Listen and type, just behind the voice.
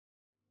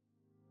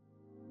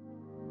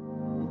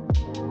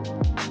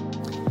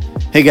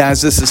Hey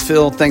guys, this is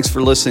Phil. Thanks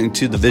for listening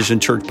to the Vision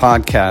Church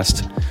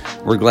podcast.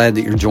 We're glad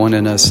that you're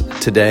joining us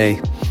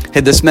today.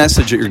 Hey, this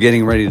message that you're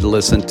getting ready to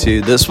listen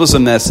to, this was a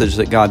message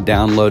that God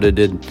downloaded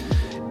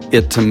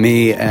it to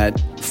me at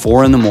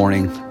 4 a.m.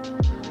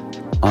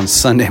 on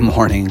Sunday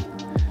morning.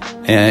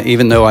 And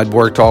even though I'd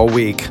worked all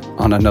week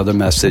on another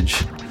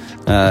message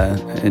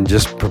and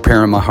just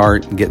preparing my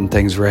heart and getting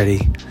things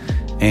ready.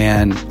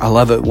 And I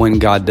love it when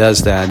God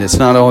does that. It's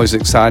not always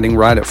exciting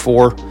right at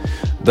 4,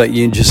 but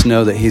you just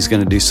know that He's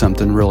going to do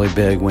something really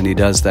big when He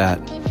does that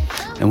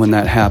and when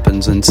that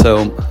happens. And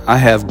so I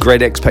have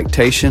great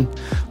expectation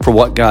for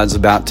what God's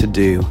about to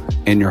do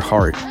in your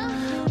heart.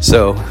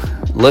 So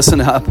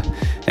listen up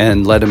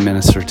and let Him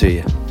minister to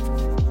you.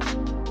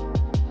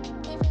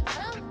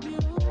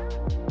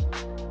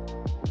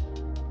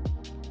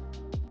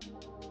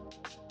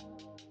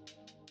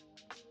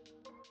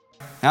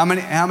 How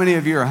many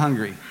of you are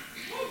hungry?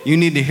 You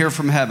need to hear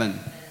from heaven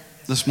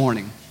this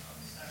morning.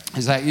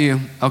 Is that you?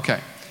 Okay.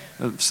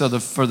 So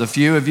for the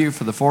few of you,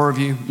 for the 4 of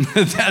you,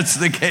 if that's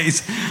the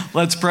case,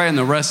 let's pray, and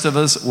the rest of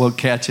us will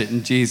catch it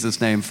in Jesus'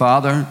 name.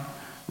 Father,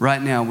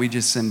 right now we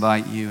just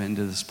invite you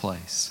into this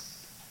place.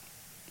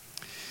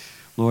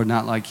 Lord,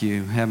 not like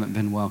you haven't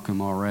been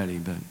welcome already,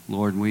 but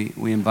Lord, we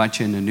invite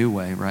you in a new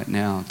way right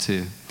now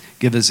to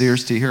give us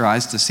ears to hear,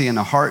 eyes to see, and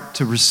a heart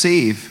to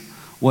receive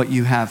what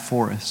you have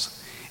for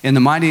us. In the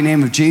mighty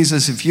name of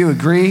Jesus, if you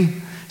agree,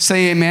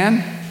 say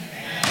amen.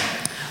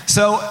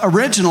 So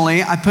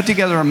originally, I put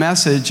together a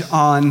message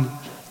on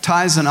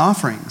tithes and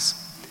offerings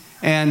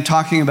and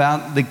talking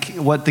about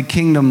what the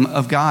kingdom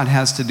of God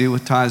has to do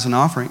with tithes and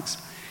offerings.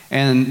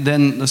 And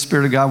then the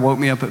Spirit of God woke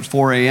me up at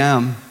 4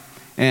 a.m.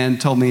 and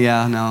told me,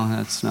 yeah, no,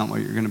 that's not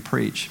what you're going to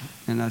preach.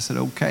 And I said,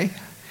 okay.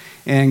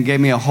 And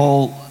gave me a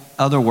whole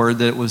other word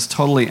that was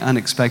totally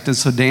unexpected.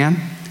 So Dan,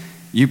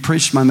 you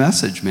preached my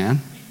message,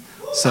 man.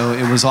 So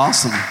it was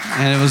awesome.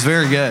 And it was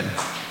very good.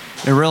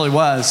 It really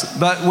was.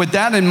 But with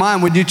that in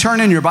mind, would you turn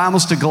in your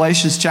Bibles to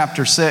Galatians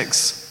chapter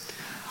 6?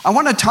 I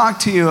want to talk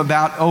to you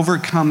about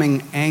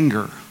overcoming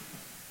anger.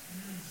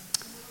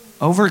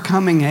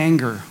 Overcoming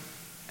anger.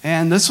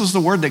 And this was the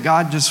word that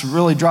God just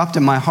really dropped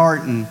in my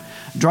heart and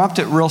dropped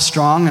it real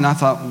strong. And I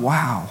thought,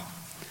 wow,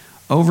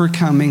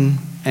 overcoming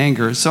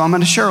anger. So I'm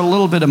going to share a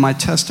little bit of my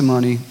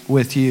testimony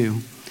with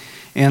you.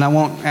 And I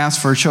won't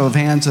ask for a show of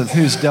hands of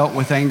who's dealt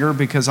with anger,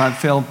 because I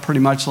feel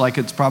pretty much like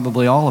it's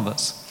probably all of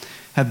us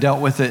have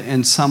dealt with it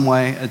in some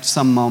way at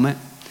some moment.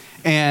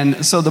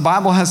 And so the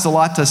Bible has a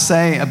lot to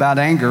say about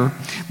anger.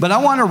 But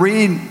I want to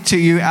read to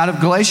you out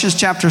of Galatians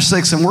chapter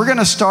 6, and we're going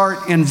to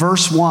start in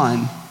verse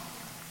 1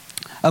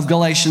 of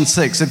Galatians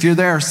 6. If you're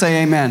there,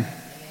 say amen.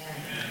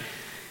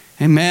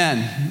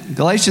 Amen.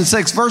 Galatians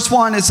 6, verse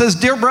 1, it says,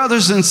 "Dear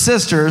brothers and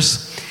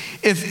sisters,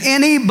 if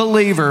any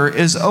believer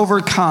is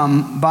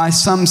overcome by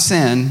some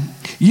sin,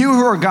 you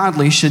who are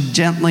godly should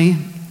gently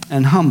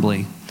and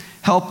humbly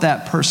help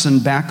that person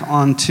back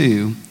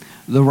onto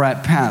the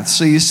right path."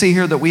 So you see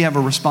here that we have a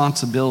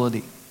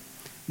responsibility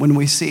when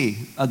we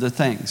see other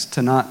things,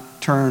 to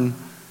not turn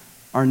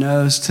our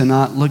nose, to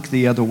not look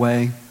the other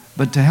way,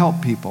 but to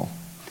help people.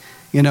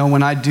 You know,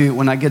 when I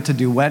get to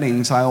do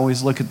weddings, I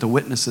always look at the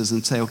witnesses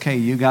and say, okay,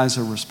 you guys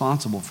are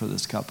responsible for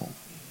this couple.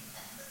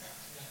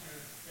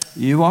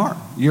 You are.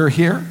 You're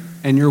here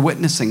and you're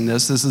witnessing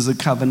this. This is a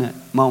covenant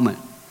moment.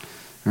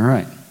 All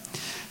right.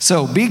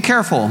 So be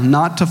careful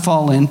not to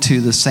fall into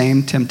the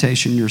same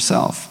temptation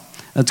yourself.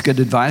 That's good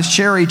advice.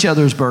 Share each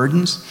other's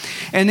burdens.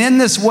 And in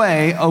this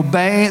way,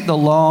 obey the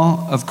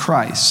law of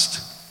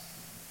Christ.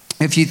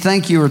 If you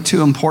think you are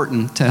too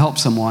important to help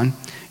someone,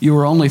 you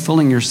are only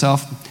fooling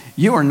yourself.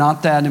 You are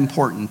not that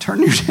important. Turn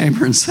to your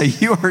neighbor and say,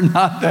 you are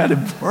not that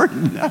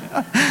important.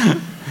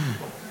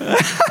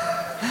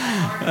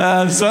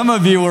 Some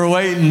of you were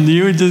waiting.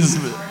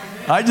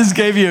 I just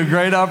gave you a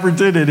great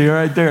opportunity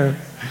right there.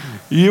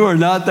 You are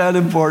not that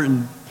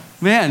important.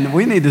 Man,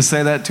 we need to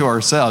say that to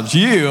ourselves.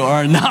 You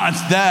are not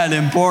that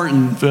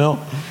important, Phil.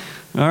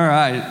 All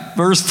right,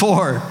 verse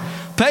 4.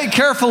 Pay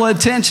careful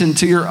attention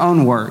to your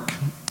own work,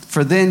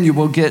 for then you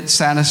will get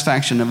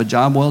satisfaction of a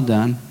job well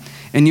done,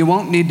 and you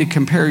won't need to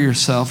compare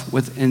yourself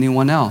with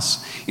anyone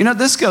else. You know,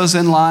 this goes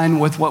in line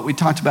with what we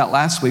talked about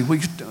last week.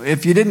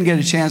 If you didn't get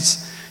a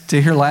chance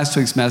to hear last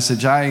week's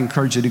message, I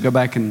encourage you to go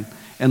back and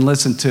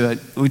listen to it.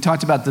 We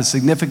talked about the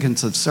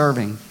significance of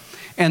serving.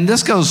 And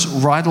this goes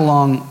right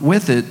along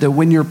with it, that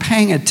when you're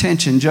paying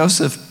attention,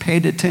 Joseph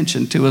paid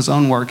attention to his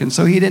own work, and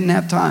so he didn't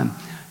have time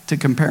to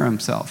compare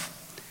himself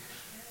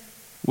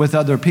with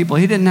other people.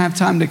 He didn't have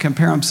time to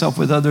compare himself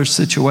with other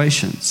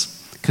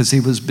situations because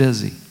he was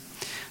busy.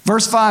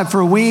 Verse 5,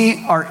 for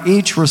we are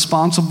each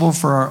responsible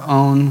for our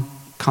own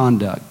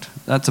conduct.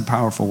 That's a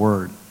powerful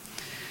word.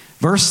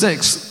 Verse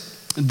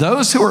 6,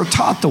 those who are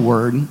taught the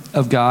word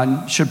of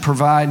God should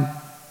provide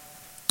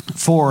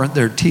for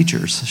their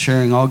teachers,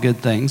 sharing all good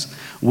things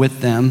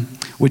with them,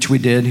 which we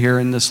did here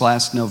in this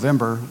last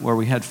November, where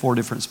we had 4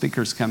 different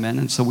speakers come in,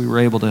 and so we were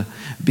able to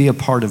be a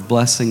part of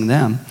blessing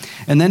them.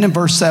 And then in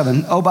verse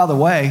 7, oh, by the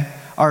way,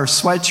 our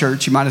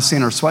sweatshirts, you might have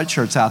seen our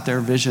sweatshirts out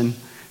there, Vision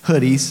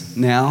hoodies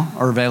now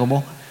are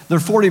available. They're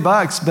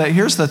 $40, but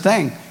here's the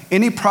thing.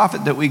 Any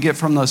profit that we get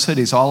from those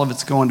hoodies, all of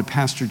it's going to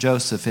Pastor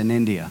Joseph in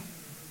India.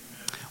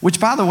 Which,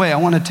 by the way, I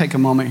want to take a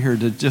moment here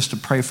to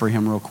pray for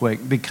him real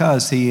quick,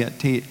 because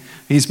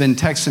he's been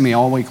texting me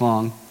all week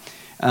long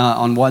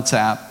on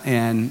WhatsApp.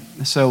 And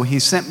so he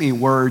sent me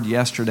word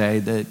yesterday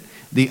that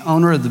the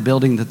owner of the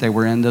building that they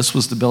were in, this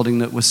was the building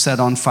that was set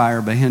on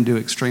fire by Hindu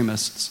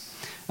extremists.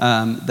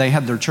 They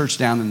had their church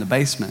down in the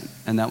basement,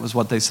 and that was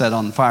what they set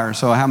on fire.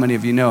 So how many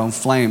of you know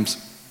flames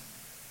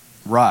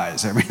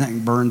rise,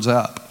 everything burns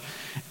up?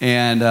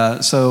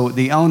 And so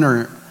the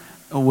owner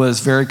was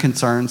very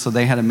concerned, so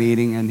they had a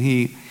meeting, and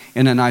he,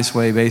 in a nice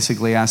way,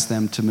 basically asked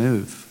them to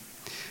move,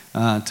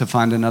 to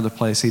find another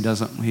place. He's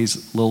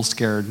a little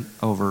scared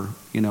over,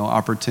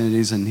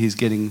 opportunities, and he's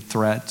getting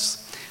threats.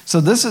 So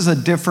this is a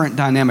different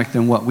dynamic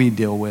than what we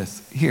deal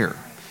with here.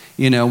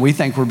 We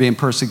think we're being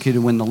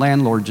persecuted when the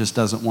landlord just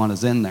doesn't want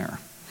us in there.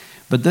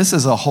 But this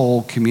is a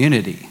whole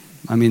community.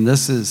 I mean,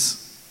 this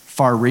is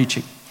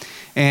far-reaching.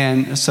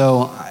 And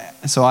so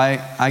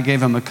I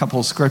gave him a couple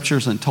of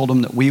scriptures and told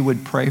him that we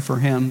would pray for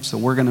him. So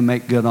we're going to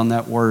make good on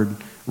that word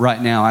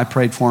right now. I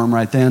prayed for him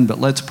right then, but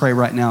let's pray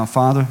right now.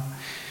 Father,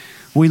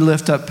 we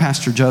lift up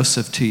Pastor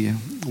Joseph to you.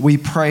 We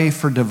pray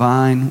for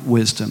divine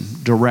wisdom,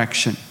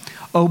 direction,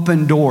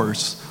 open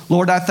doors.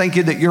 Lord, I thank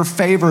you that your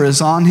favor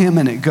is on him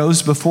and it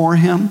goes before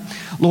him.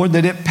 Lord,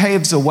 that it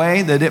paves a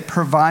way, that it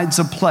provides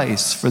a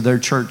place for their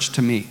church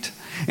to meet.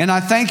 And I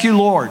thank you,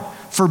 Lord,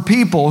 for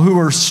people who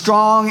are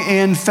strong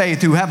in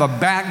faith, who have a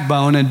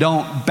backbone and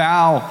don't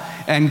bow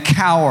and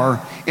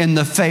cower in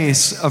the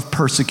face of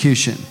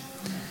persecution.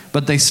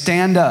 But they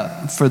stand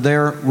up for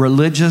their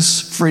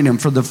religious freedom,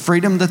 for the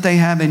freedom that they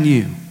have in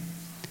you.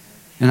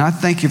 And I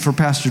thank you for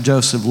Pastor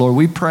Joseph, Lord.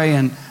 We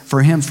pray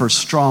for him for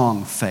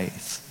strong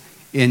faith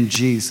in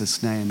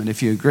Jesus' name. And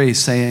if you agree,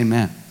 say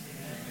amen.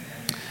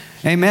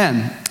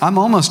 Amen. I'm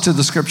almost to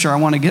the scripture I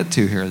want to get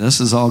to here. This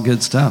is all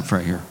good stuff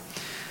right here.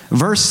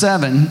 Verse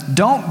 7,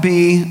 don't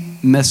be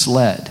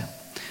misled.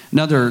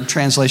 Another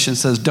translation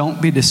says,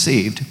 don't be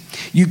deceived.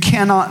 You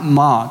cannot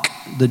mock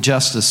the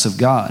justice of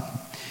God.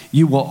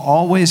 You will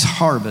always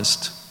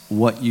harvest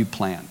what you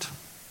plant.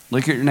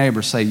 Look at your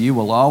neighbor, say, you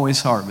will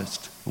always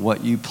harvest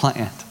what you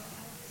plant.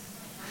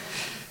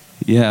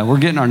 Yeah, we're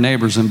getting our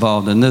neighbors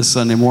involved in this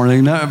Sunday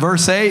morning. No,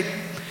 verse 8,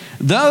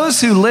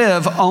 those who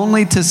live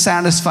only to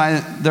satisfy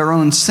their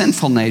own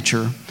sinful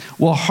nature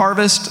will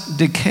harvest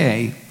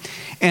decay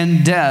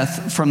and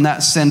death from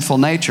that sinful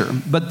nature.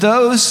 But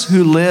those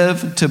who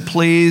live to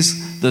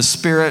please the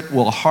Spirit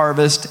will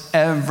harvest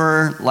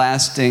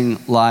everlasting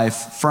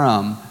life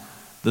from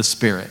the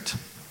Spirit.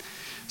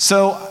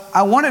 So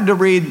I wanted to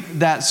read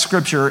that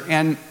scripture,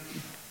 and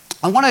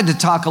I wanted to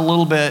talk a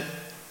little bit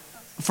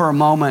for a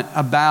moment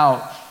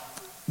about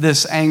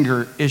this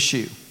anger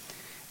issue.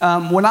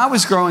 When I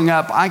was growing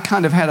up, I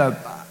kind of had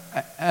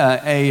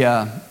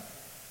a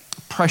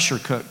pressure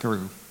cooker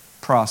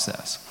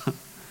process.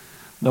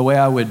 The way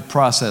I would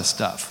process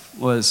stuff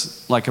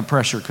was like a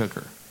pressure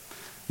cooker.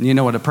 And you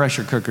know what a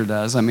pressure cooker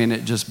does? I mean,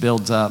 it just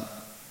builds up,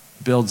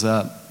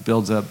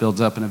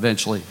 and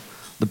eventually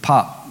the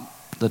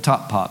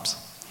top pops,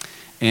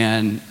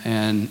 and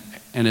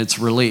it's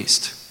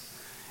released.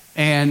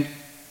 And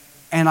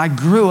I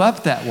grew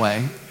up that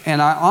way,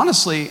 and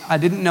I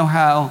didn't know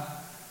how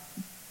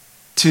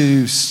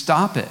to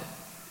stop it.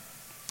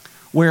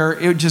 Where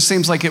it just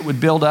seems like it would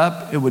build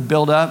up,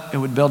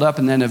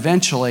 and then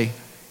eventually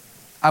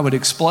I would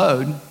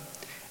explode.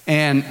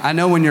 And I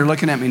know when you're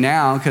looking at me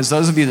now, because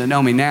those of you that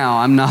know me now,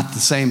 I'm not the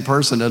same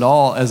person at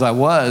all as I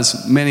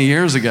was many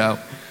years ago.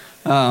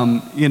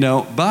 And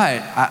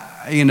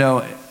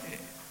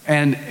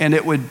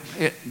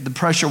the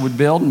pressure would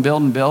build and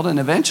build and build, and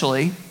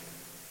eventually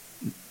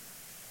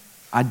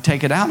I'd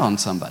take it out on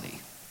somebody.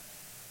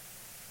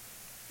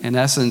 In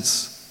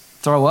essence,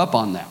 throw up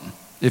on them,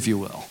 if you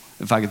will,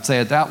 if I could say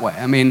it that way.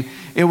 I mean,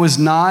 it was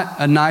not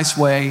a nice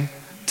way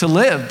to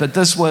live, but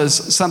this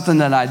was something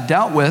that I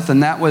dealt with,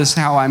 and that was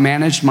how I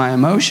managed my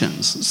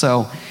emotions.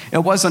 So it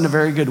wasn't a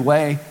very good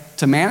way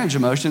to manage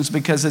emotions,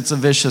 because it's a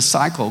vicious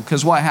cycle.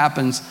 Because what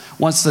happens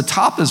once the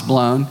top is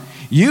blown,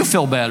 you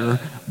feel better,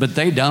 but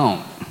they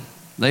don't.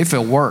 They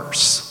feel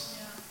worse.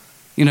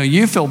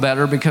 You feel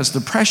better because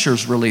the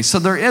pressure's released. So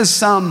there is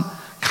some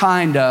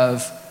kind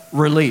of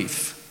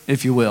relief,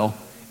 if you will,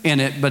 in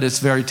it, but it's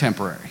very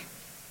temporary.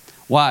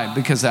 Why?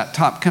 Because that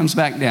top comes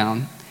back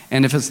down,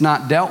 and if it's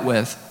not dealt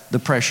with, the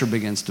pressure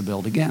begins to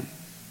build again.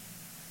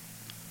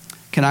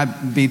 Can I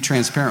be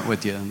transparent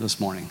with you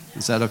this morning?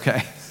 Is that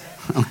okay?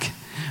 Okay.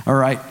 All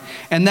right.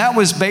 And that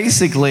was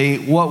basically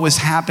what was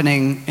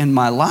happening in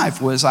my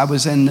life. Was I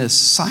was in this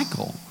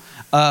cycle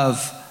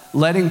of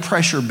letting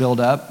pressure build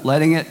up,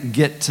 letting it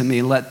get to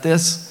me, let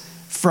this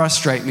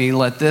frustrate me,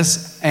 let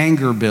this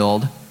anger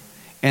build,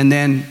 and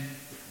then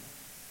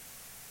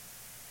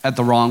at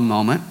the wrong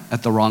moment,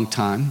 at the wrong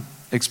time,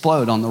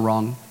 explode on the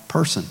wrong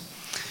person.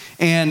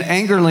 And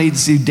anger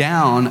leads you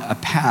down a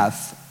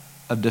path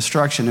of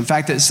destruction. In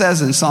fact, it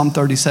says in Psalm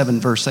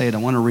 37, verse 8, I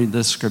want to read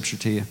this scripture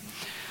to you.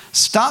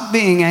 Stop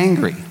being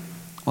angry.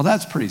 Well,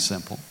 that's pretty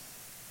simple.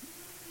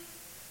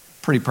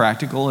 Pretty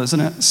practical, isn't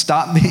it?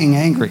 Stop being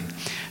angry.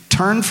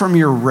 Turn from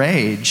your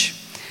rage.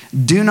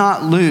 Do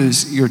not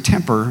lose your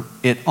temper.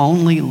 It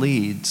only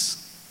leads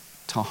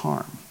to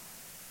harm.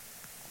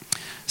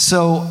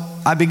 So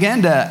I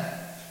began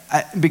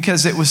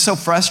because it was so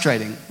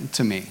frustrating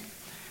to me.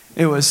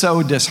 It was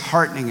so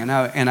disheartening, and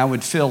I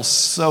would feel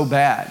so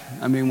bad.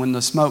 I mean, when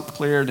the smoke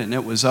cleared and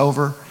it was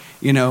over,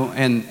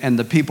 and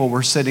the people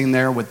were sitting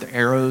there with the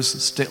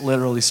arrows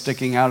literally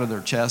sticking out of their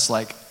chests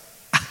like,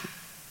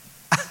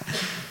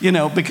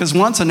 because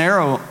once an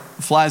arrow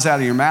flies out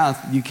of your mouth,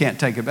 you can't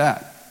take it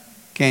back,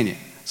 can you?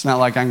 It's not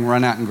like I can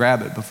run out and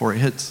grab it before it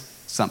hits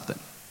something.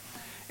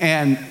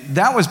 And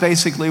that was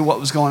basically what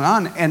was going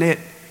on. And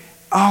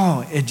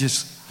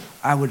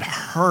I would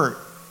hurt.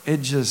 I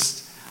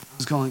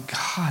was going,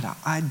 God,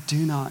 I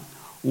do not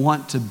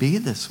want to be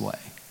this way.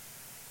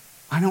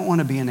 I don't want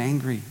to be an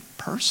angry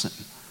person,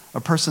 a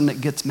person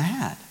that gets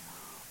mad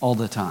all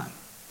the time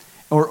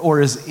or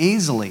is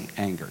easily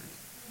angered.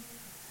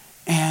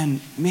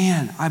 And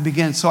man, I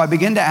began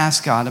to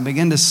ask God, I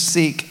began to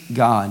seek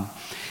God.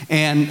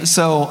 And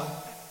so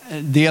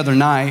the other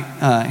night,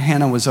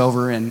 Hannah was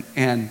over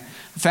and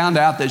found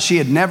out that she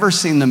had never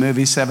seen the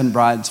movie Seven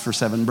Brides for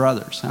Seven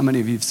Brothers. How many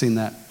of you have seen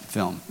that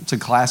film? It's a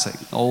classic,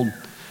 old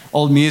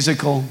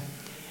musical.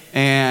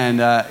 And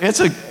it's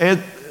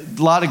a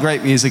lot of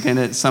great music in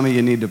it. Some of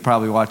you need to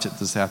probably watch it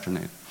this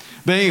afternoon.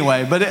 But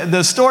anyway,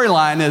 the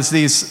storyline is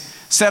these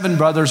 7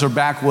 brothers are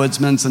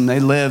backwoodsmen, and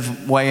they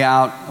live way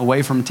out,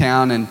 away from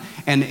town,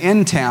 and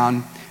in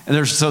town, and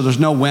there's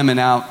no women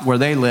out where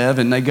they live,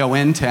 and they go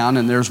in town,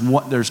 and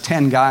there's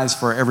 10 guys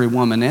for every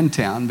woman in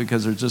town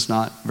because there's just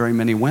not very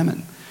many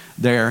women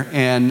there,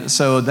 and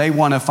so they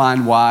want to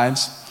find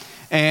wives.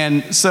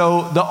 And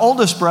so the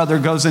oldest brother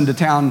goes into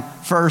town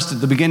first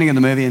at the beginning of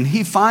the movie, and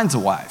he finds a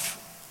wife,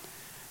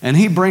 and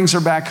he brings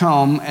her back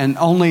home, and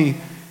only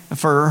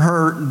for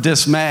her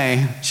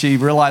dismay, she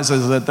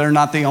realizes that they're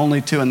not the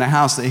only 2 in the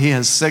house, that he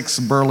has 6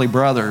 burly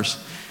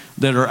brothers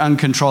that are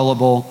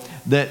uncontrollable,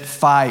 that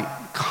fight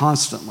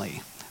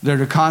constantly.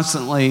 They're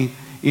constantly,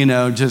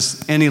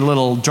 just any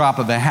little drop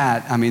of a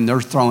hat, they're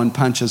throwing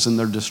punches and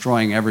they're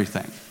destroying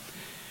everything.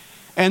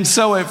 And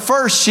so at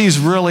first, she's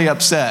really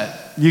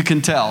upset. You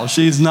can tell.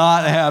 She's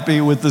not happy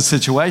with the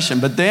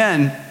situation. But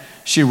then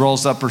she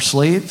rolls up her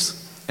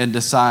sleeves and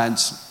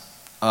decides,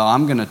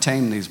 I'm going to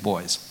tame these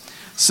boys.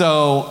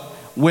 So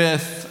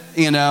with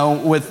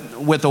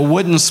a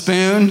wooden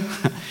spoon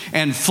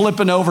and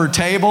flipping over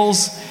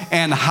tables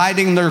and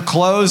hiding their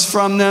clothes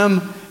from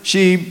them,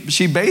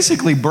 she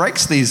basically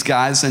breaks these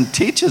guys and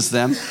teaches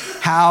them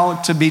how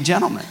to be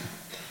gentlemen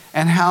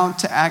and how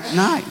to act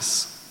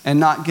nice and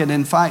not get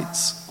in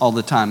fights all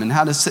the time and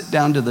how to sit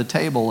down to the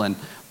table and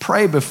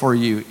pray before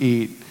you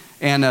eat.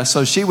 And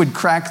so she would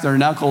crack their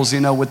knuckles,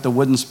 with the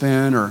wooden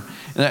spoon, or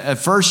at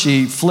first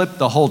she flipped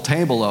the whole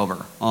table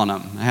over on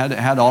them.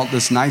 Had all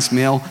this nice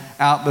meal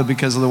out, but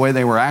because of the way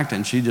they were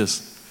acting, she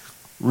just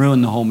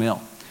ruined the whole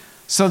meal.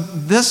 So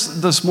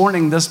this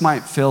morning, this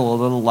might feel a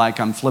little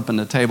like I'm flipping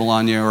the table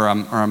on you, or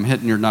I'm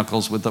hitting your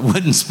knuckles with the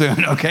wooden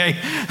spoon, okay?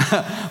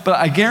 But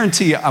I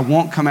guarantee you, I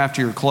won't come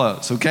after your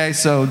clothes, okay?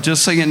 So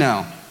just so you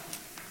know,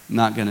 I'm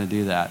not going to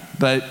do that.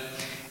 But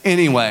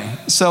anyway,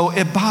 so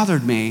it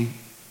bothered me,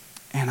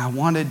 and I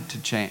wanted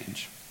to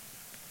change.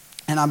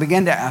 And I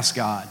began to ask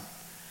God,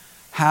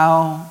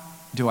 how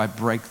do I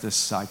break this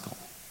cycle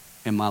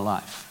in my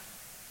life?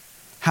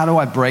 How do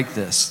I break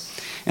this?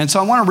 And so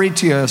I want to read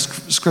to you a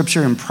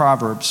scripture in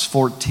Proverbs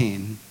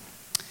 14.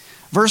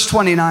 Verse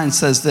 29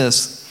 says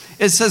this.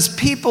 It says,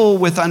 people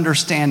with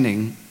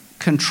understanding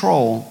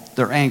control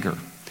their anger,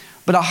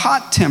 but a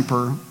hot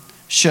temper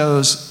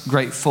shows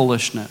great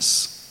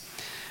foolishness.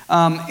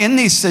 In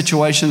these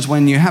situations,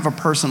 when you have a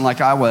person like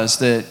I was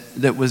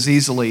that was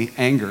easily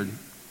angered,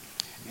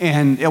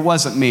 and it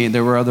wasn't me,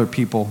 there were other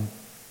people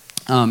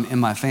in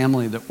my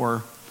family that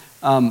were,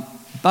 but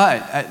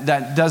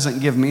that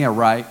doesn't give me a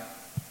right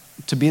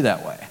to be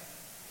that way,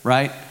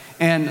 right?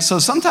 And so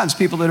sometimes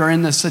people that are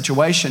in this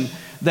situation,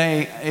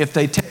 if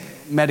they take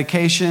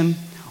medication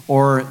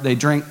or they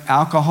drink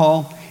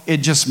alcohol, it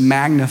just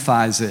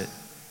magnifies it,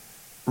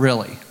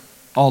 really,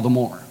 all the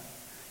more.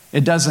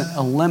 It doesn't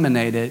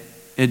eliminate it.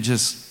 It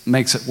just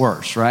makes it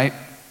worse, right?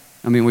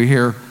 We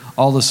hear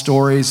all the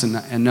stories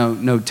and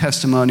no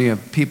testimony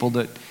of people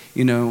that,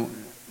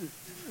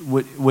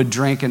 would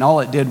drink, and all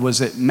it did was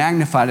it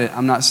magnified it.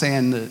 I'm not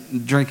saying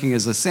that drinking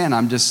is a sin.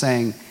 I'm just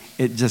saying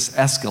it just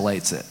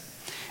escalates it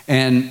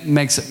and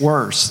makes it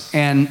worse.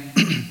 And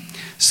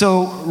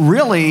so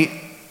really,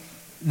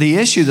 the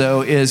issue,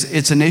 though, is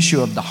it's an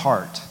issue of the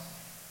heart.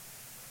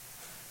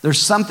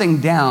 There's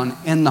something down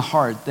in the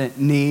heart that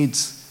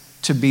needs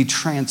to be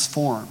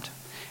transformed.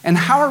 And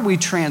how are we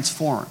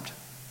transformed?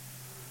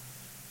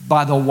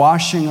 By the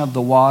washing of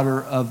the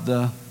water of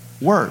the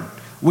Word.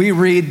 We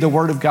read the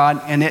Word of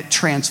God and it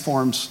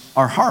transforms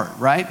our heart,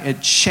 right?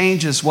 It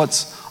changes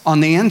what's on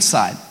the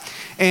inside.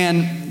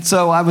 And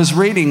so I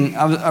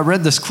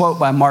read this quote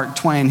by Mark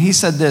Twain. He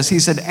said this, he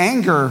said,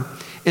 anger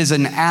is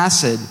an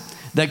acid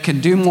that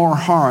can do more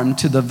harm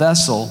to the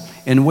vessel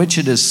in which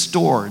it is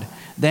stored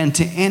than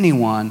to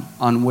anyone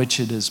on which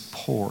it is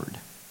poured.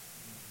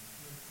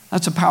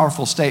 That's a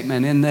powerful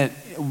statement in that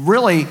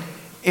really,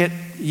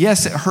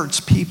 yes, it hurts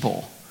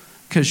people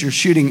because you're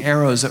shooting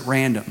arrows at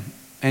random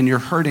and you're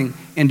hurting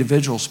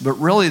individuals, but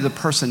really the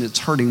person that's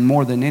hurting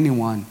more than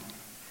anyone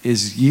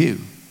is you.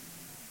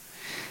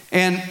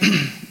 And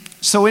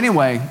so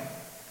anyway,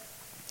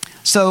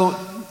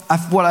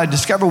 what I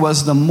discovered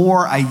was the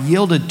more I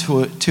yielded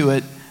to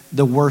it,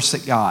 the worse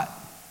it got.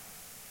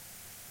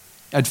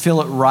 I'd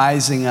feel it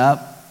rising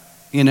up,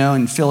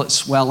 and feel it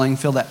swelling,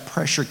 feel that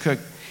pressure cook.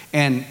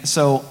 And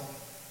so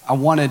I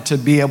wanted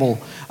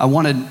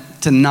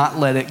to not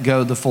let it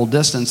go the full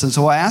distance. And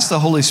so I asked the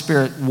Holy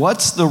Spirit,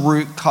 what's the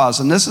root cause?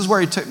 And this is where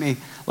he took me.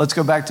 Let's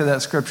go back to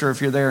that scripture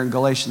if you're there in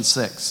Galatians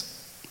 6.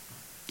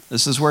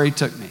 This is where he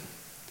took me.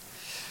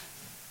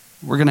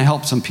 We're going to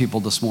help some people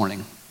this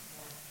morning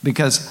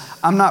because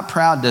I'm not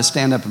proud to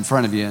stand up in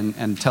front of you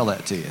and tell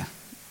that to you.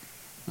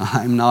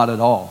 I'm not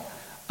at all.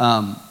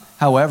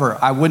 However,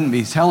 I wouldn't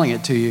be telling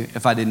it to you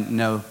if I didn't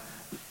know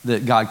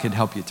that God could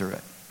help you through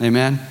it.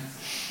 Amen?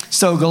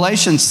 So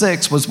Galatians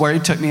 6 was where he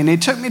took me, and he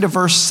took me to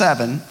verse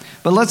 7.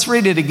 But let's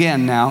read it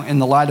again now in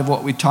the light of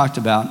what we talked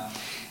about.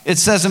 It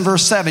says in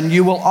verse 7,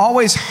 you will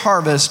always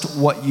harvest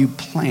what you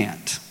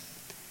plant.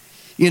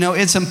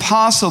 It's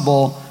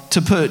impossible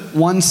to put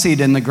one seed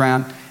in the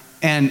ground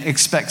and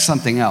expect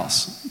something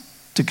else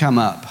to come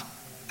up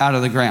out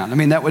of the ground. I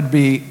mean, that would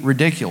be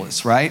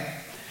ridiculous, right?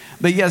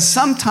 But yes,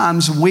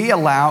 sometimes we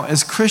allow,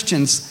 as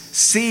Christians,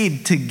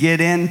 seed to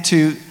get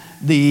into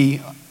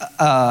the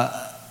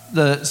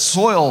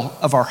soil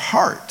of our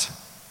heart.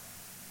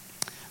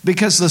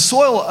 Because the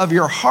soil of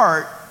your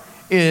heart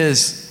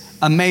is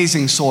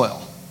amazing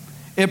soil.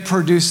 It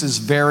produces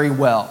very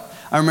well.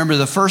 I remember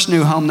the first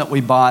new home that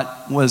we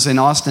bought was in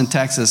Austin,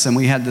 Texas, and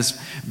we had this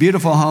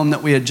beautiful home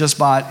that we had just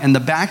bought. In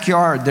the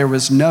backyard, there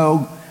was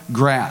no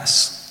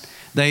grass.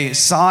 They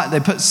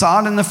put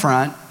sod in the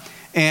front,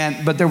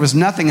 but there was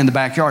nothing in the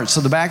backyard.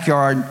 So the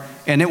backyard,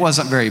 and it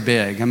wasn't very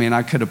big. I mean,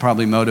 I could have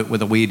probably mowed it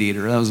with a weed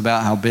eater. That was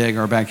about how big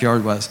our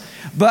backyard was.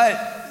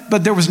 But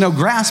there was no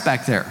grass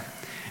back there.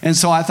 And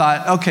so I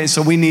thought, okay,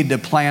 so we need to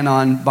plan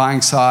on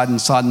buying sod in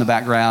the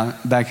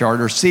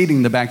backyard or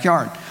seeding the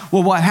backyard.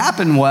 Well, what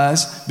happened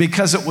was,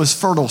 because it was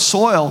fertile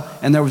soil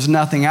and there was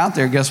nothing out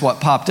there, guess what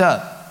popped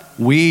up?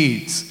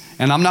 Weeds.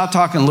 And I'm not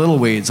talking little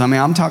weeds. I mean,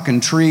 I'm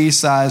talking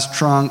tree-sized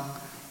trunk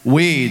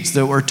weeds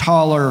that were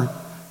taller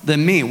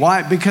than me.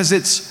 Why? Because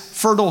it's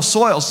fertile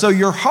soil. So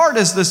your heart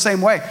is the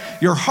same way.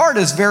 Your heart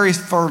is very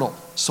fertile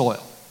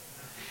soil.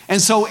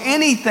 And so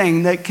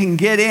anything that can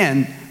get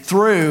in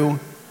through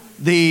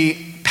the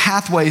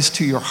pathways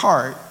to your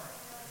heart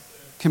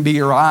can be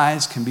your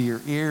eyes, can be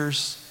your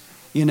ears,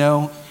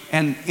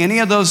 and any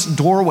of those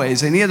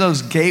doorways, any of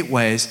those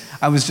gateways.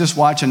 I was just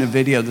watching a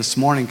video this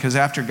morning because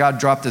after God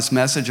dropped this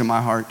message in my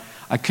heart,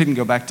 I couldn't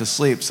go back to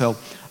sleep. So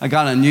I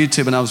got on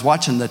YouTube and I was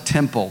watching the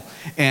temple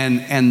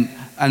and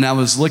I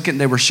was looking,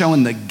 they were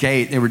showing the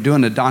gate. They were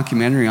doing a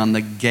documentary on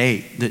the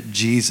gate that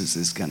Jesus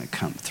is going to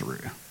come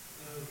through.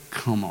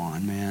 Come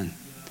on, man.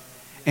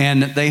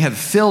 And they have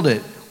filled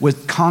it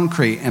with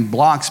concrete and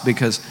blocks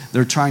because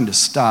they're trying to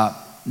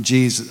stop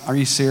Jesus. Are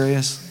you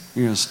serious?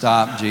 You're going to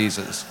stop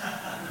Jesus.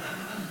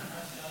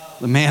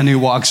 The man who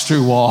walks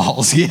through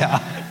walls.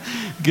 Yeah.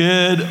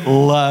 Good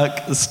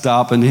luck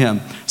stopping him.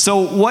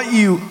 So what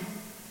you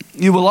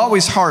will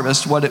always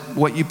harvest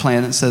what you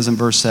plant, it says in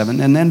verse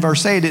 7. And then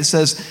verse 8, it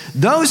says,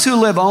 those who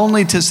live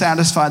only to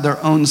satisfy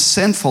their own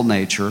sinful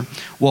nature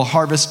will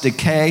harvest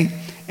decay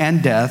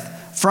and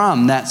death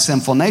from that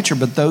sinful nature.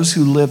 But those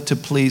who live to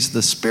please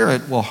the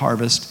Spirit will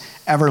harvest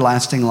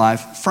everlasting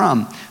life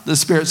from the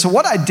Spirit. So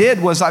what I did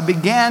was I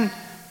began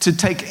to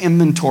take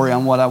inventory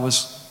on what I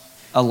was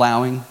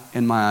allowing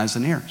in my eyes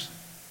and ears.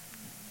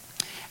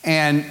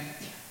 And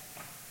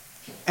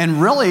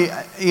really,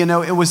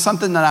 it was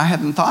something that I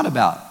hadn't thought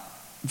about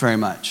very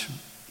much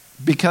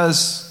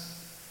because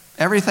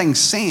everything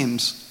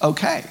seems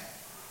okay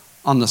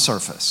on the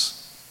surface.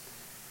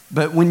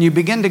 But when you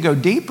begin to go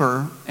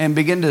deeper and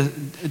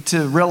begin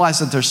to realize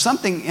that there's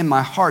something in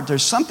my heart,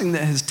 there's something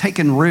that has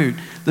taken root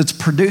that's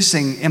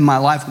producing in my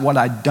life what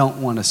I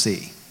don't want to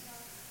see.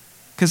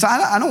 Because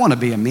I don't want to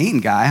be a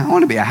mean guy. I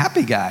want to be a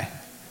happy guy.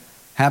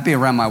 Happy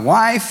around my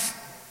wife,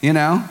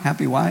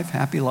 happy wife,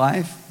 happy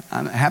life.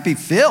 I'm happy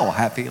Phil,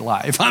 happy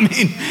life. I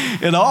mean,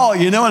 it all,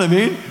 you know what I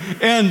mean?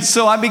 And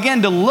so I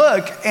began to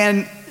look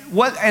and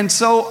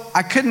so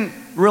I couldn't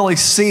really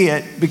see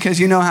it because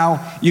you know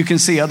how you can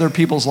see other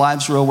people's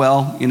lives real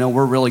well.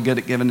 We're really good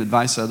at giving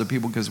advice to other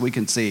people because we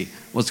can see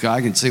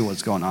I can see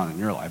what's going on in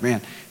your life.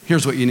 Man,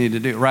 here's what you need to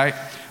do, right?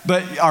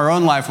 But our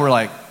own life, we're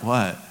like,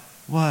 what?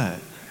 What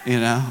do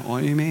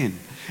you mean?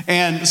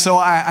 And so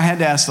I had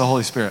to ask the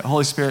Holy Spirit,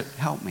 Holy Spirit,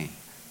 help me,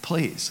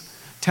 please.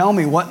 Tell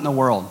me what in the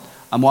world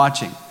I'm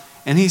watching.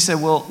 And he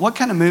said, well, what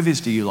kind of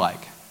movies do you like?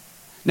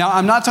 Now,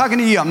 I'm not talking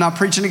to you. I'm not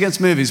preaching against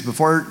movies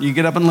before you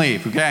get up and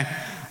leave, okay?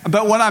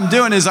 But what I'm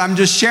doing is I'm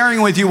just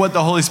sharing with you what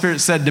the Holy Spirit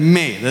said to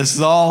me. This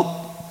is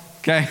all,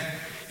 okay?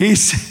 He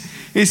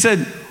said,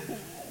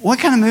 what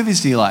kind of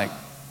movies do you like?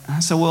 And I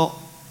said, well,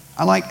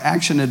 I like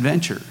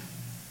action-adventure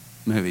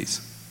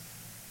movies.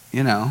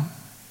 You know,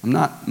 I'm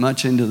not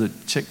much into the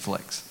chick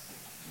flicks.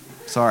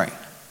 Sorry.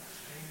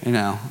 You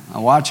know, I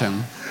watch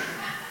them.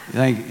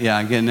 I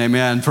get an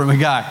amen from a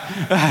guy.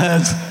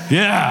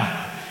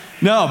 Yeah.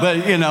 No,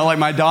 but, you know, like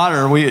my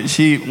daughter,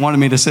 she wanted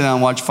me to sit down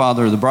and watch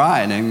Father of the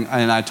Bride. And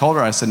I told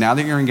her, I said, now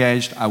that you're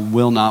engaged, I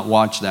will not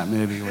watch that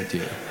movie with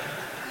you.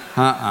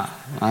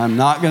 I'm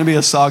not going to be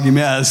a soggy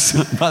mess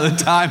by the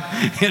time,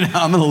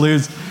 I'm going to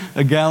lose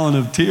a gallon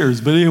of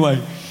tears. But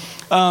anyway,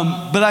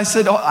 but I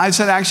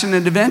said action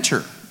and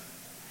adventure.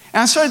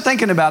 And I started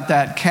thinking about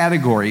that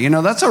category.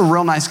 That's a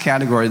real nice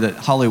category that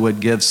Hollywood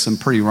gives some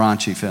pretty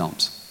raunchy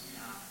films.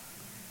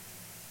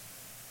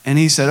 And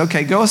he said,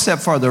 okay, go a step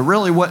farther.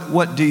 Really,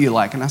 what do you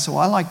like? And I said,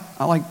 well,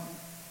 I like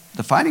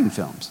the fighting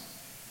films,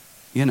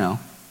 And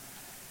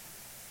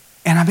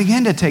I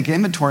began to take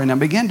inventory, and I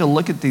began to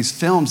look at these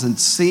films and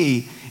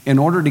see, in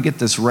order to get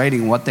this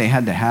rating, what they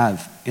had to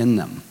have in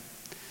them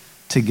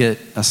to get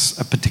a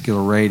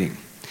particular rating.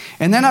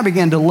 And then I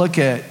began to look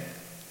at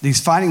these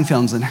fighting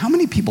films and how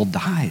many people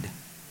died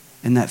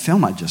in that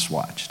film I just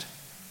watched.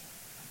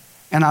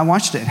 And I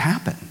watched it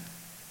happen.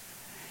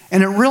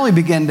 And it really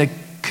began to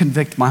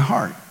convict my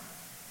heart.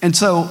 And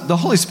so the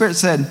Holy Spirit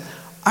said,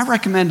 I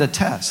recommend a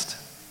test.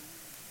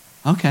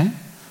 Okay,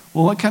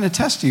 well, what kind of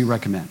test do you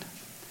recommend?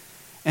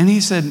 And he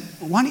said,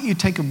 why don't you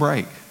take a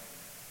break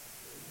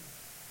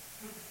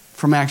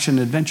from action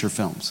adventure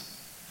films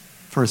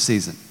for a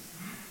season?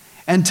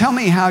 And tell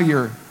me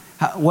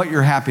what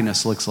your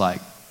happiness looks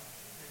like.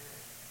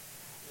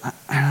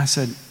 And I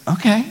said,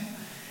 okay.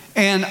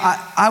 And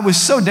I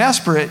was so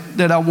desperate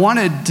that I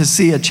wanted to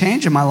see a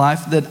change in my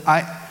life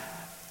that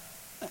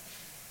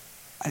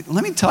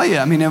let me tell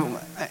you,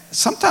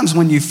 sometimes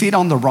when you feed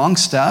on the wrong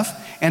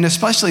stuff, and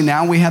especially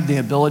now we have the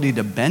ability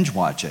to binge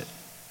watch it.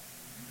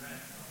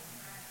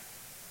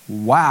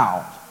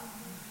 Wow.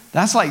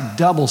 That's like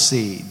double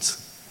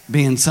seeds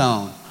being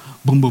sown.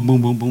 Boom, boom,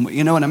 boom, boom, boom.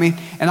 You know what I mean?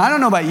 And I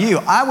don't know about you.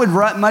 I would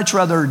much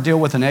rather deal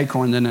with an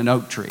acorn than an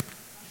oak tree.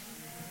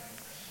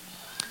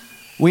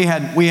 We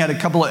had a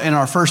couple in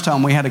our first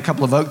home, we had a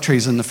couple of oak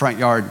trees in the front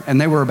yard, and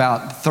they were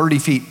about 30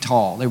 feet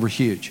tall. They were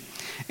huge.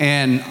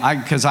 And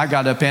because I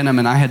got up in them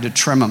and I had to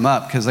trim them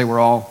up because they were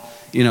all,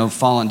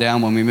 falling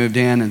down when we moved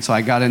in. And so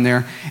I got in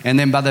there. And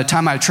then by the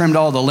time I trimmed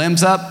all the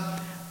limbs up,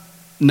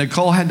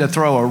 Nicole had to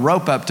throw a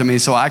rope up to me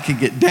so I could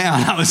get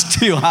down. I was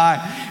too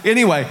high.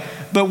 Anyway,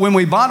 but when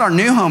we bought our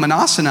new home in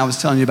Austin, I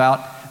was telling you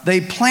about,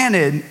 they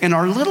planted in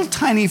our little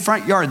tiny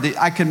front yard that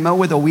I could mow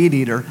with a weed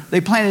eater,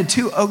 they planted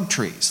 2 oak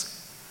trees.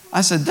 I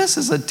said, this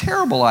is a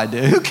terrible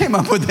idea. Who came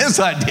up with this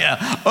idea?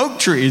 Oak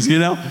trees,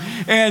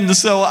 And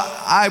so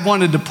I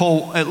wanted to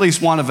pull at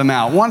least one of them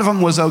out. One of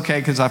them was okay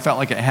because I felt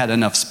like it had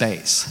enough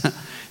space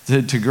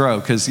to grow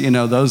because,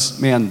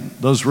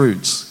 those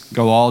roots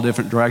go all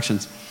different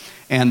directions.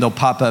 And they'll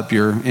pop up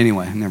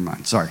anyway, never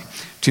mind, sorry.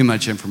 Too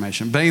much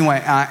information. But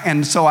anyway,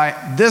 and so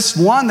this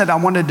one that I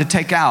wanted to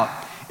take out,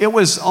 it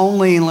was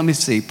only,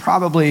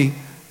 probably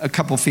a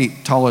couple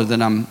feet taller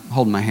than I'm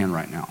holding my hand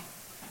right now.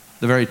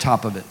 The very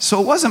top of it. So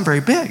it wasn't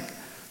very big.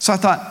 So I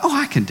thought,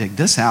 I can dig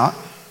this out.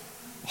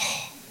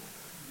 Oh,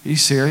 are you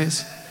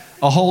serious?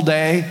 A whole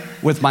day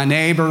with my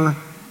neighbor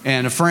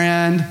and a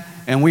friend,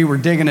 and we were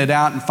digging it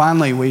out, and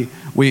finally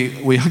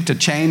we hooked a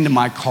chain to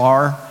my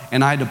car,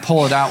 and I had to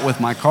pull it out with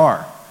my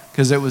car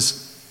because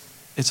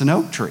it's an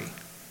oak tree.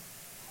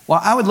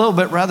 Well, I would a little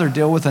bit rather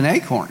deal with an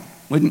acorn.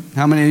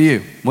 How many of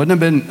you? It would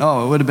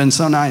have been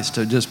so nice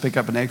to just pick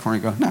up an acorn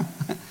and go, no,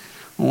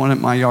 I want it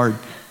in my yard,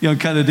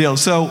 kind of deal.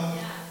 So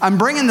I'm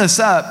bringing this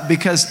up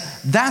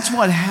because that's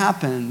what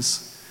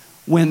happens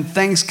when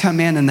things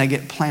come in and they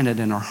get planted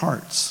in our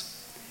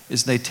hearts,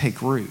 is they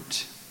take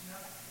root.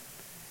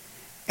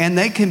 And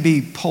they can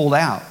be pulled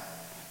out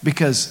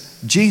because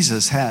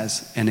Jesus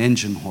has an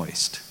engine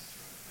hoist.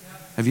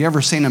 Have you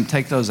ever seen him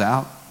take those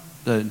out,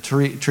 the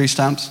tree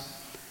stumps?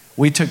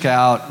 We took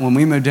out, when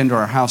we moved into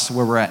our house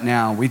where we're at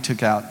now, we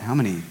took out, how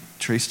many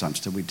tree stumps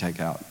did we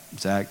take out?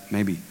 Zach,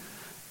 maybe,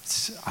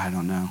 I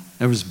don't know.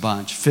 There was a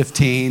bunch,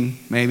 15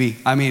 maybe.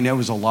 It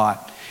was a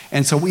lot.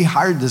 And so we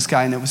hired this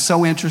guy, and it was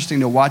so interesting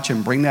to watch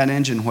him bring that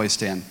engine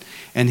hoist in.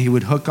 And he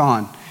would hook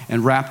on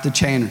and wrap the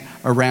chain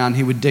around.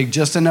 He would dig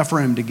just enough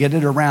room to get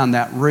it around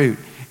that root.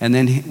 And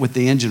then with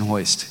the engine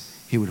hoist,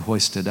 he would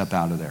hoist it up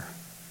out of there.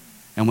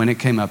 And when it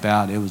came up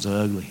out, it was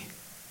ugly.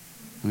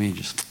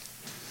 Just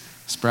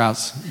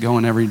sprouts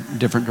going every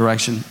different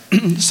direction.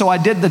 So I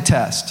did the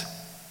test.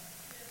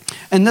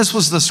 And this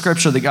was the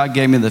scripture that God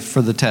gave me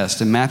for the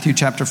test in Matthew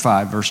chapter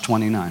 5, verse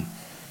 29.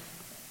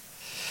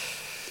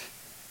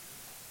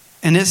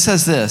 And it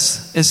says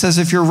this. It says,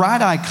 if your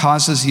right eye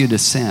causes you to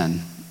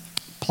sin,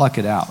 pluck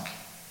it out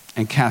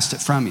and cast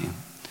it from you.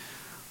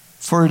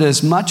 For it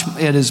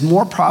is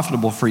more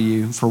profitable for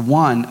you for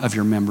one of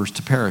your members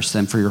to perish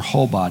than for your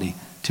whole body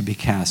to be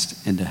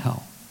cast into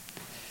hell.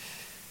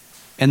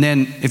 And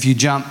then if you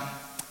jump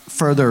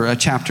further, a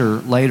chapter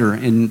later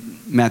in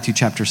Matthew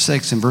chapter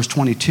 6, in verse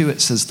 22,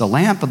 it says, the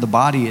lamp of the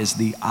body is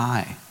the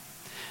eye.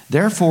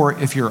 Therefore,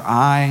 if your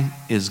eye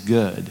is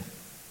good,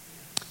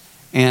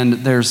 and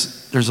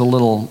there's a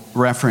little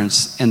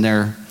reference in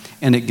there,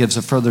 and it gives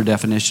a further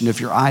definition.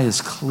 If your eye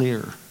is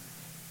clear,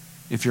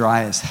 if your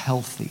eye is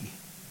healthy,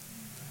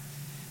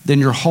 then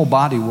your whole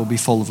body will be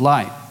full of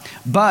light.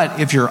 But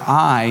if your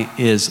eye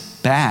is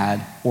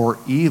bad or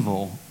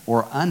evil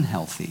or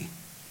unhealthy,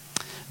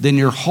 then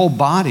your whole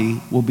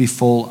body will be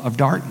full of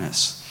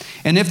darkness.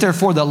 And if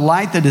therefore the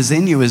light that is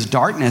in you is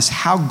darkness,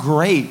 how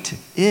great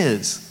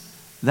is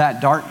that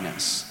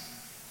darkness?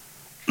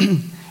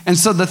 And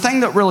so the thing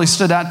that really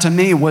stood out to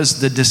me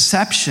was the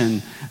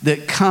deception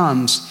that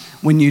comes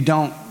when you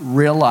don't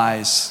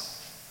realize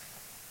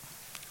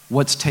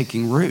what's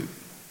taking root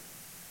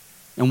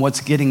and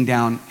what's getting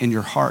down in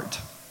your heart.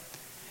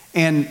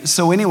 And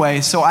so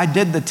anyway, so I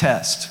did the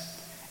test.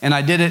 And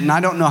I did it, and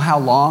I don't know how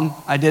long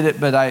I did it,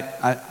 but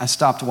I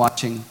stopped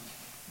watching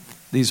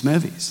these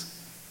movies.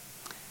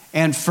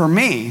 And for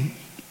me,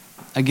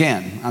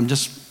 again, I'm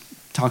just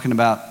talking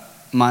about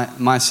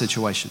my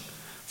situation.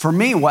 For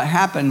me, what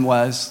happened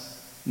was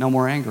no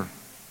more anger.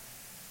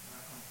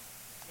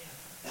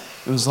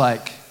 It was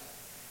like,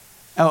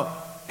 oh,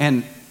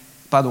 and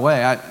by the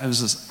way, I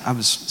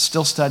was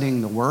still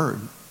studying the Word.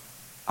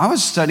 I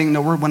was studying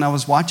the Word when I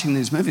was watching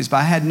these movies, but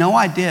I had no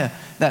idea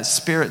that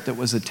spirit that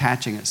was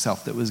attaching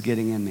itself, that was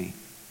getting in me,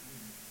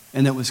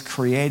 and that was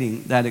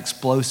creating that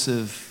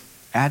explosive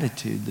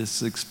attitude,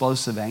 this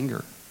explosive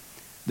anger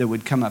that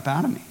would come up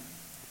out of me.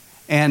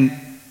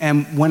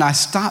 And when I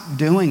stopped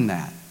doing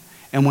that,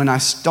 and when I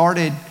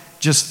started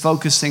just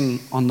focusing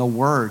on the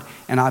Word,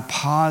 and I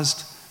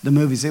paused the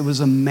movies, it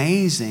was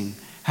amazing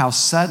how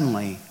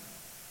suddenly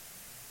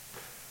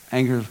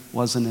anger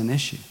wasn't an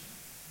issue.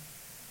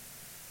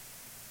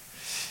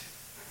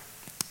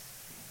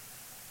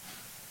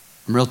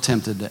 I'm real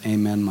tempted to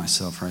amen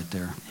myself right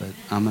there, but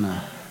I'm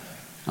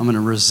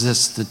gonna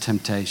resist the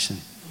temptation.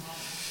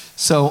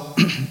 So,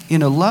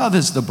 love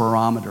is the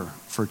barometer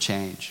for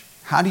change.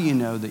 How do you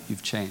know that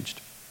you've changed?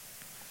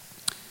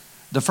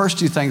 The first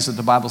two things that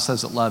the Bible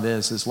says that love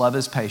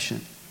is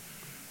patient,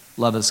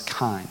 love is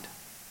kind.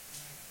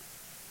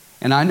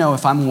 And I know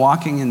if I'm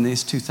walking in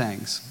these two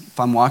things, if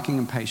I'm walking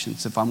in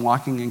patience, if I'm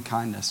walking in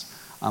kindness,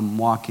 I'm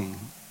walking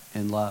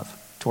in love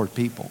toward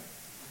people.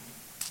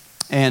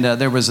 And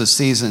there was a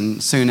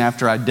season soon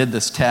after I did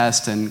this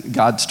test, and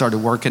God started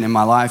working in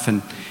my life,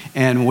 and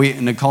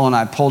Nicole and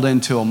I pulled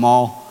into a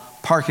mall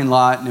parking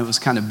lot, and it was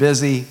kind of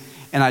busy,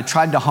 and I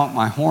tried to honk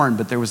my horn,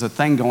 but there was a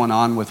thing going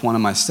on with one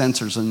of my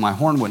sensors, and my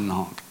horn wouldn't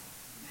honk.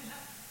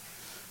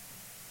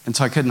 And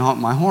so I couldn't honk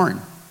my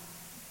horn.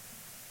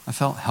 I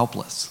felt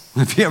helpless.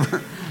 If you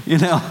ever,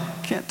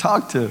 can't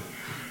talk to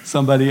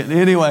somebody.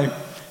 Anyway,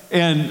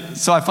 and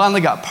so I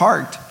finally got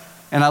parked,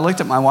 and I looked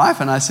at my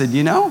wife, and I said,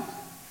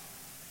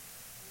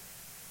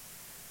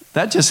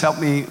 that just helped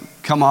me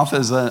come off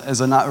as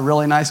a not a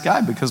really nice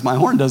guy, because my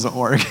horn doesn't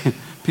work.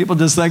 People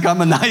just think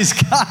I'm a nice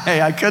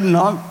guy. I couldn't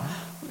honk.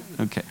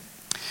 Okay.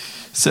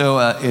 So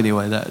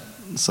anyway,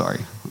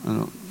 sorry. I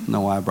don't know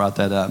why I brought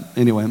that up.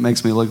 Anyway, it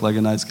makes me look like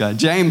a nice guy.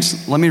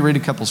 James, let me read a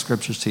couple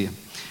scriptures to you.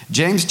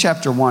 James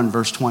chapter 1,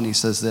 verse 20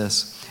 says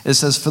this. It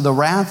says, for the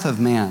wrath of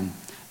man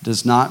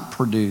does not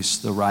produce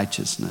the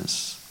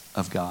righteousness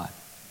of God.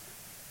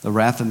 The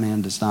wrath of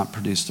man does not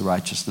produce the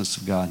righteousness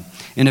of God.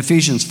 In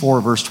Ephesians 4,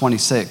 verse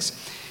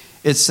 26,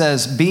 it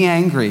says, be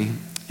angry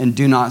and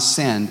do not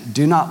sin.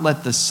 Do not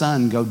let the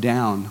sun go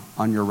down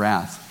on your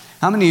wrath.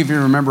 How many of you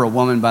remember a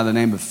woman by the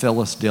name of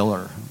Phyllis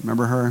Diller?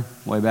 Remember her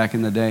way back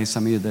in the day?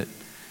 Some of you that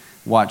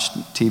watched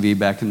TV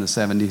back in the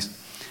 70s.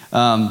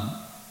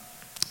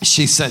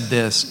 She said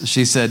this.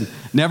 She said,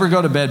 never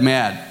go to bed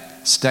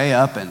mad. Stay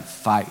up and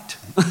fight.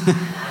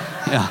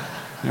 Yeah,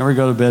 never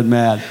go to bed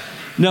mad.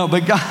 No,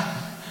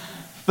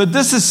 but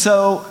this is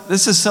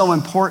so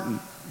important,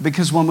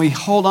 because when we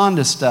hold on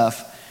to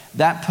stuff,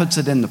 that puts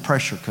it in the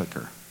pressure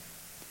cooker.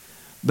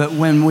 But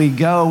when we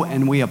go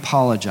and we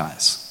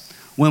apologize,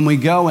 when we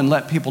go and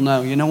let people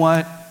know, you know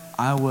what?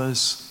 I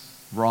was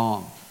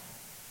wrong.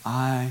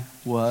 I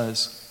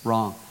was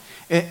wrong.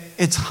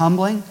 It's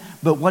humbling,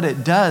 but what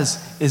it does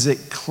is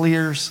it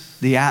clears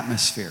the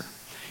atmosphere.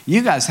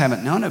 You guys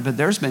haven't known it, but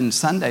there's been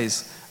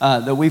Sundays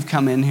that we've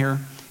come in here,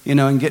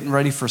 and getting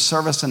ready for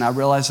service, and I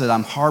realize that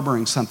I'm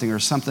harboring something or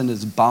something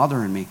that's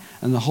bothering me,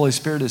 and the Holy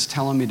Spirit is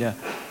telling me to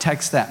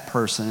text that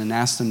person and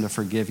ask them to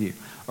forgive you,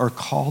 or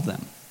call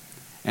them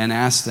and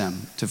ask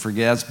them to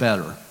forgive. That's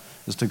better,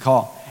 is to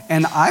call.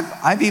 And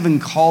I've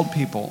even called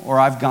people, or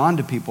I've gone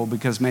to people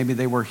because maybe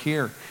they were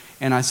here,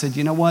 and I said,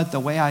 you know what, the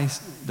way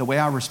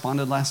I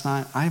responded last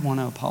night, I want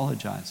to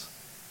apologize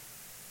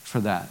for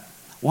that.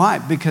 Why?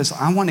 Because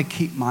I want to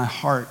keep my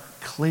heart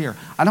clear.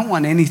 I don't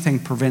want anything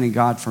preventing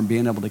God from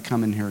being able to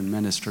come in here and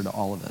minister to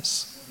all of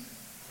us.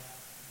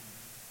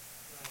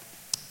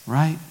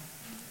 Right?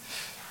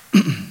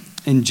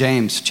 In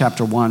James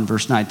chapter 1,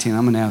 verse 19,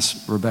 I'm going to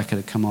ask Rebecca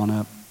to come on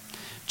up.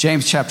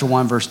 James chapter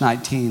 1, verse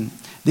 19,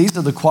 these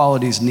are the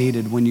qualities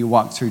needed when you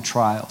walk through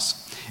trials.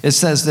 It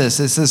says this,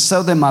 it says,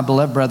 so then, my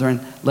beloved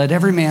brethren, let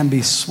every man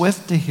be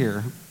swift to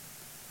hear,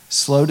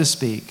 slow to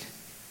speak,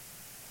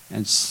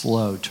 and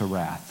slow to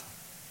wrath.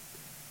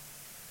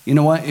 You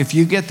know what? If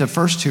you get the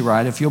first two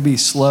right, if you'll be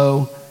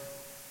slow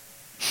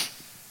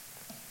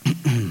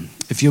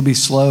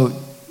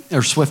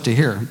or swift to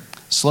hear,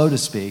 slow to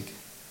speak,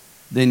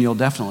 then you'll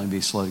definitely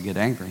be slow to get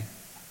angry.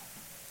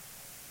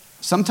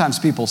 Sometimes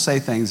people say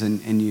things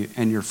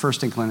and your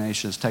first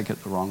inclination is take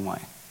it the wrong way.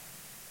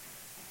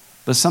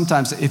 But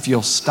sometimes if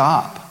you'll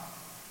stop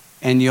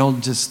and you'll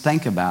just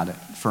think about it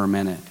for a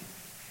minute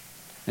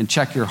and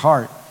check your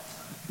heart,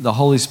 the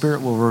Holy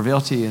Spirit will reveal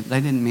to you, they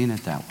didn't mean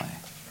it that way.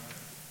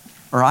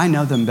 Or I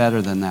know them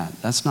better than that.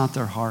 That's not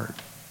their heart.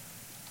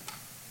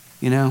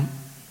 You know,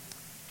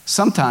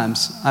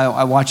 sometimes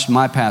I watched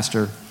my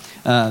pastor,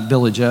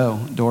 Billy Joe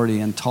Doherty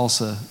in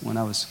Tulsa when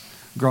I was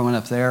growing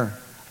up there.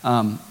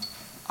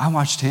 I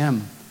watched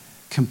him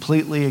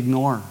completely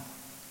ignore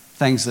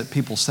things that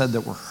people said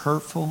that were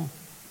hurtful,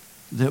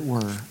 that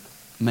were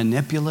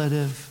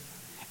manipulative,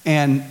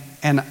 and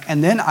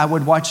then I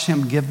would watch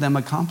him give them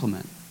a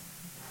compliment.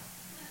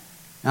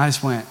 And I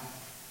just went,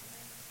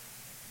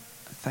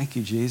 thank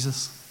you,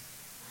 Jesus.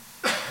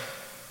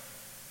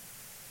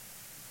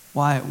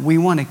 Why? We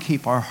want to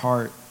keep our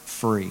heart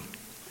free.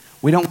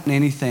 We don't want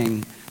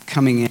anything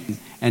coming in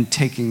and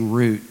taking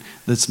root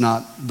that's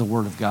not the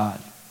Word of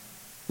God.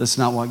 That's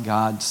not what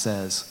God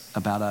says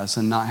about us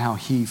and not how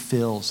He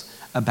feels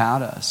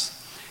about us.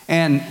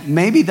 And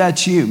maybe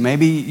that's you.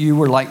 Maybe you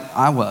were like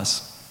I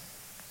was.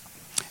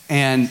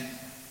 And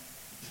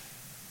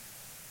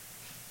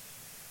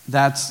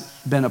that's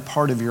been a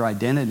part of your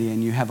identity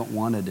and you haven't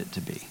wanted it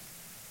to be.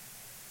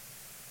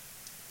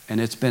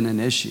 And it's been an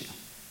issue.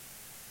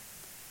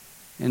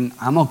 And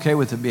I'm okay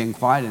with it being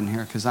quiet in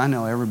here because I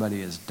know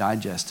everybody is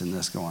digesting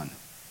this going,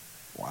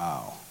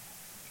 wow.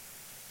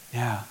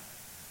 Yeah.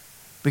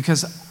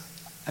 Because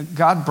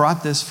God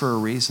brought this for a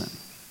reason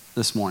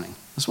this morning.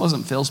 This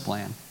wasn't Phil's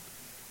plan.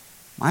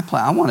 My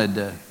plan, I wanted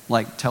to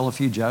tell a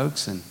few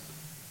jokes and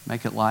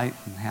make it light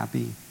and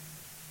happy.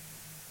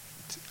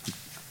 I'm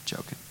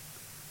joking.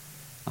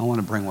 I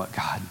want to bring what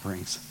God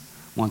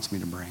wants me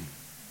to bring.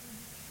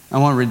 I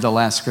want to read the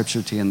last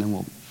scripture to you and then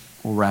we'll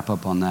wrap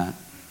up on that.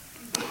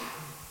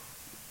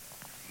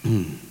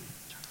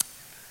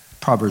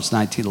 Proverbs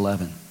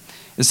 19:11.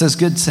 It says,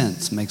 good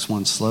sense makes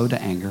one slow to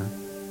anger,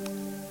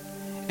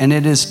 and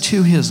it is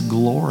to his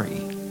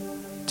glory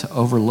to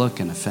overlook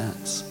an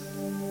offense.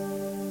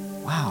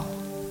 Wow.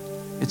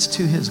 It's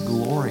to his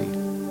glory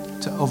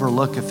to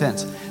overlook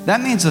offense.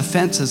 That means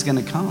offense is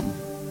going to come.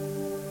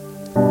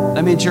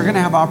 That means you're going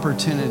to have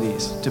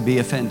opportunities to be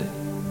offended.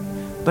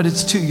 But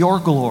it's to your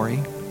glory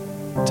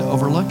to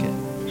overlook it.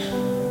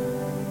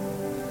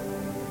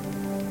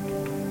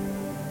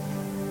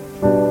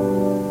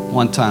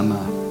 One time,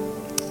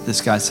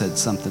 this guy said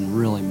something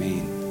really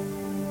mean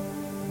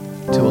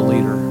to a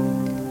leader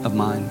of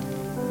mine.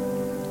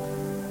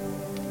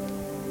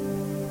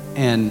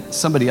 And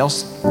somebody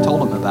else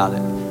told him about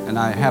it, and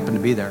I happened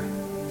to be there.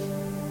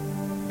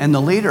 And the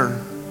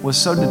leader was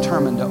so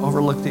determined to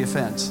overlook the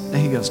offense that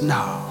he goes,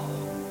 no,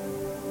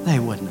 they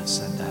wouldn't have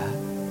said that.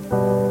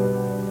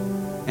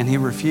 And he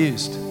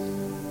refused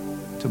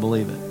to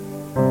believe it.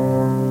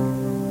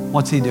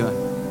 What's he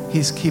doing?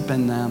 He's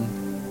keeping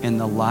them in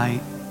the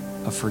light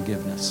of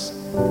forgiveness.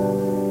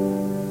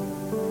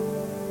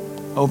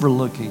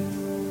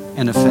 Overlooking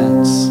an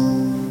offense.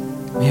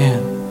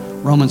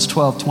 Man, Romans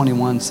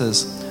 12:21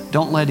 says,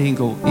 don't let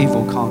evil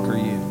conquer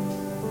you.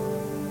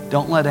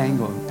 Don't let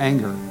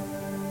anger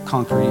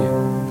conquer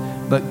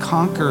you. But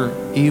conquer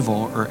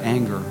evil or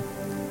anger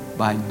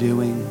by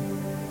doing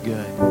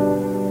good.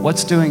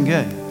 What's doing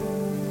good?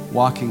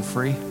 Walking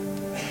free.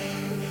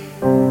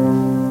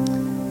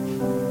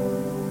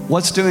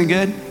 What's doing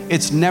good?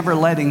 It's never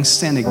letting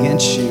sin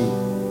against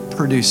you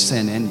produce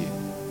sin in you.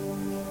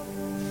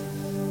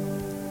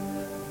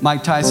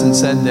 Mike Tyson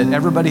said that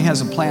everybody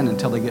has a plan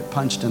until they get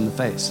punched in the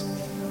face.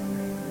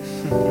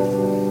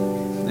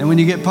 And when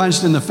you get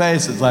punched in the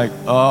face, it's like,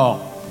 oh,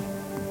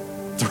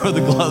 throw the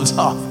gloves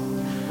off.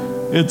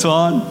 It's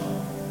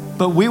on.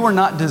 But we were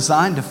not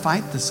designed to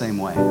fight the same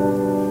way.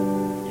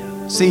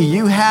 See,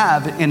 you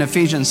have in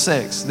Ephesians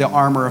 6, the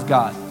armor of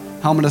God,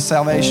 helmet of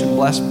salvation,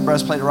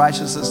 breastplate of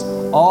righteousness,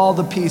 all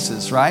the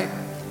pieces, right?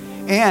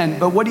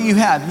 But what do you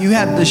have? You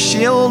have the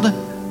shield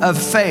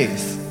of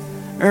faith.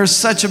 There's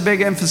such a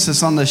big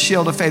emphasis on the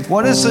shield of faith.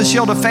 What does the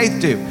shield of faith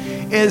do?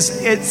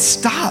 It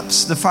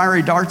stops the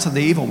fiery darts of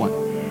the evil one.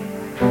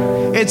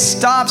 It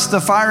stops the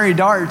fiery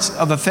darts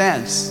of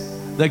offense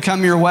that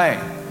come your way,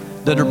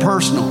 that are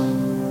personal,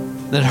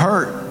 that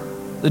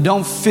hurt, that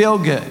don't feel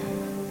good.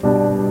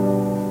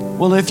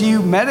 Well, if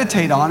you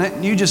meditate on it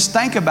and you just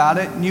think about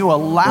it and you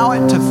allow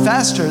it to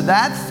fester,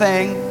 that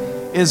thing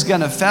is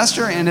going to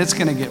fester and it's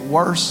going to get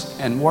worse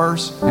and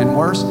worse and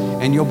worse,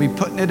 and you'll be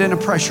putting it in a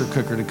pressure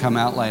cooker to come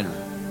out later.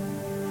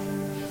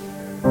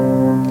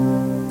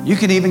 You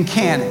can even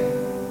can it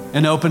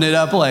and open it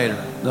up later,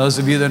 those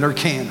of you that are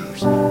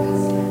canners.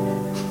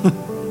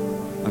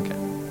 Okay.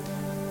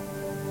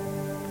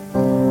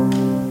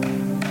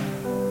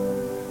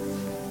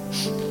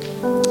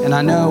 And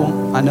I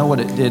know what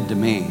it did to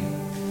me.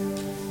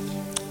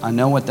 I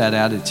know what that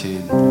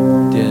attitude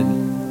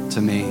did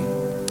to me,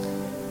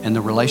 and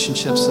the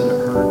relationships that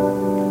it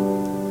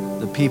hurt,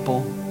 the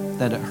people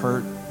that it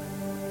hurt.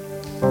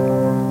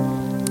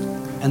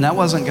 And that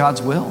wasn't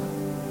God's will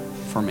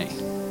for me.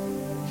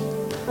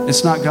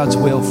 It's not God's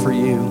will for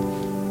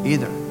you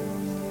either.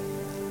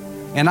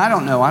 And I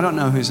don't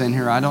know who's in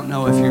here. I don't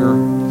know if you're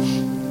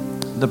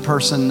the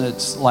person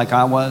that's like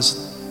I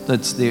was,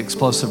 that's the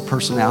explosive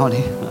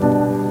personality,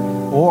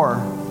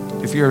 or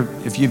if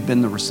you've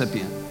been the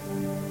recipient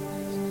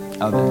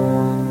of it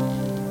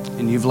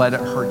and you've let it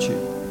hurt you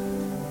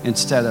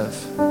instead of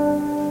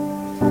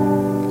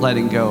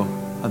letting go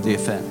of the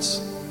offense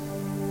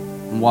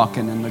and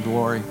walking in the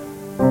glory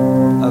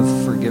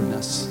of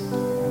forgiveness.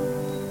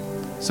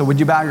 So would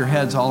you bow your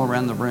heads all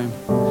around the room?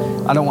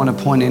 I don't want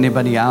to point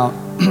anybody out.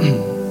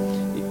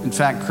 In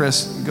fact,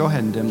 Chris, go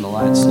ahead and dim the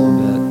lights a little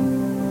bit.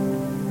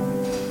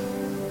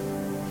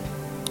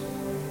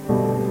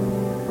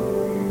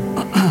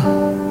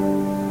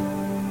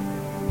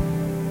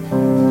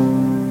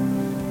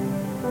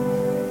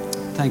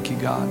 Thank you,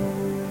 God.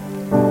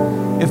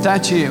 If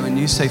that's you and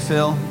you say,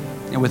 Phil,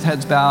 and with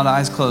heads bowed,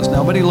 eyes closed,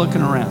 nobody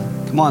looking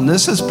around. Come on,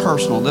 this is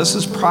personal. This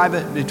is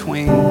private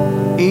between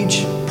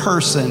each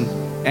person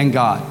and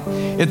God.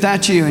 If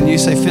that's you and you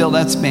say, Phil,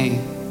 that's me,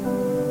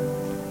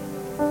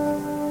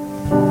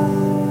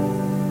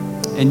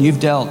 and you've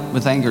dealt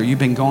with anger, you've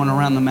been going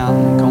around the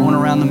mountain,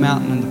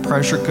 and the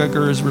pressure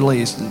cooker is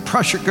released, and the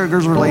pressure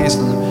cooker's released,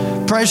 and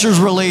the pressure's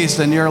released,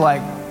 and you're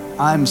like,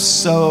 I'm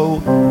so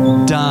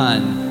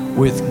done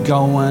with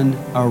going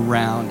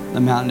around the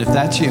mountain. If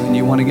that's you and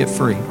you want to get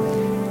free,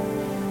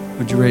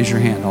 would you raise your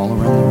hand all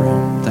around the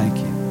room? Thank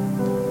you.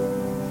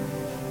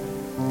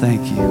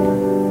 Thank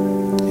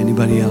you.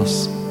 Anybody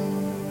else?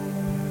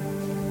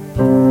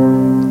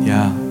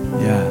 Yeah.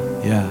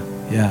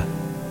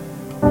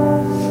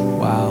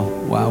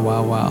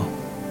 Wow.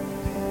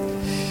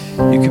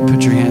 You can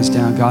put your hands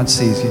down. God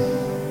sees you.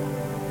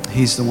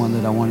 He's the one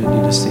that I wanted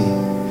you to see.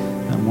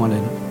 I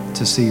wanted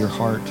to see your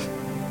heart.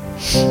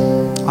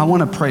 I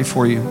want to pray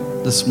for you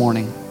this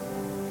morning.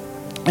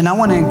 And I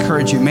want to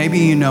encourage you. Maybe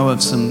you know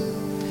of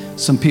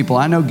some people.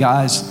 I know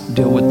guys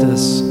deal with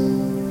this.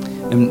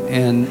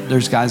 And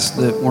there's guys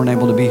that weren't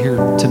able to be here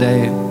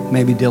today,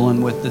 maybe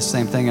dealing with this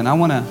same thing. And I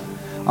want to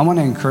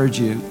encourage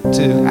you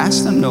to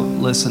ask them to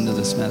listen to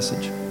this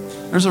message.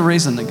 There's a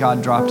reason that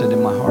God dropped it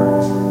in my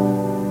heart.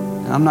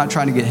 And I'm not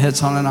trying to get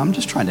hits on it. I'm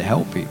just trying to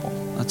help people.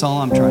 That's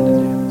all I'm trying to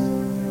do.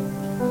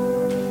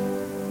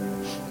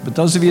 But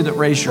those of you that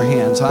raise your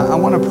hands, I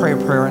want to pray a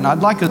prayer. And I'd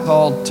like us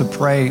all to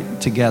pray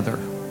together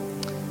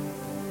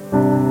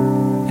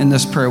in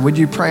this prayer. Would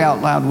you pray out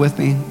loud with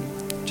me?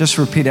 Just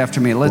repeat after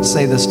me. Let's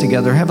say this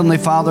together. Heavenly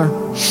Father,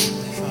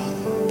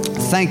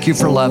 thank you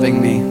for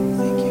loving me.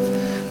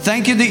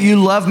 Thank you that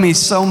you love me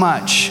so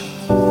much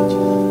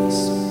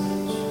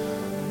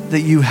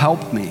that you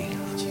helped me,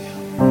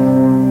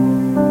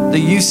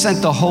 that you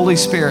sent the Holy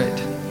Spirit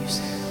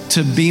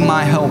to be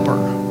my helper.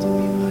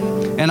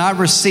 And I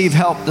receive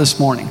help this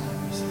morning.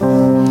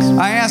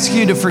 I ask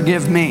you to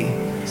forgive me.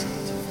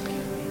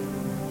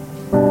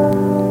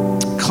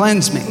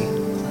 Cleanse me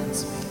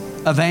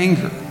of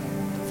anger.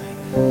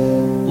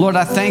 Lord,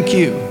 I thank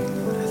you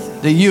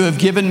that you have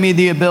given me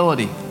the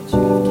ability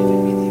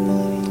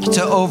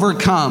to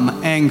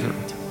overcome anger.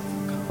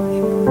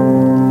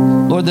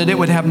 Lord, that it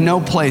would have no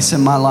place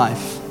in my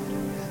life,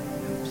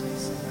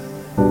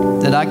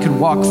 that I could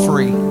walk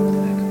free.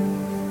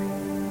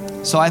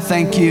 So I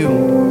thank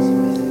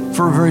you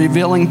for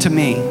revealing to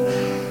me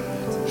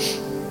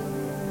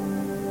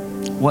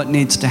what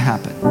needs to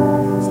happen.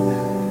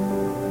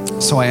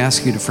 So I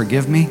ask you to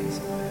forgive me,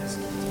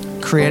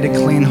 create a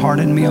clean heart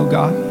in me, O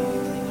God,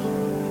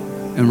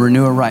 and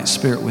renew a right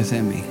spirit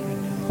within me.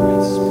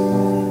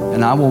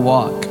 And I will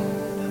walk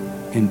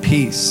in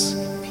peace,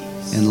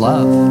 in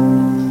love,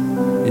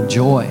 in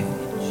joy.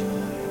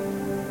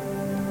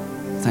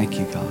 Thank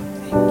you, God.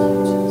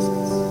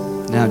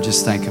 Now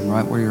just thank him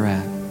right where you're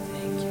at.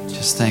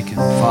 Just thank him.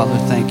 Father,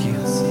 thank you.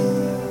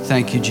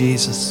 Thank you,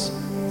 Jesus.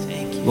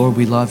 Lord,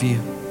 we love you.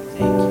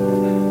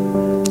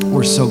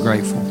 We're so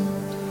grateful,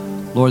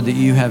 Lord, that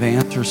you have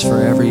answers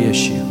for every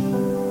issue.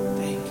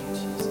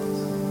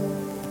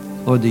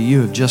 Lord, that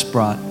you have just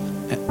brought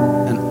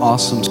an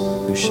awesome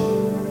solution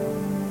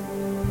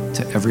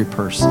to every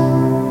person.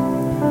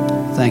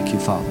 Thank you,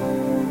 Father.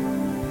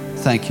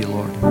 Thank you,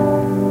 Lord.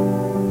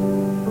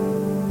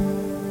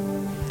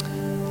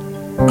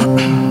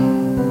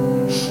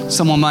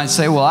 Someone might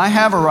say, well, I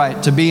have a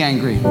right to be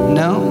angry.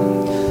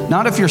 No,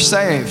 not if you're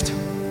saved.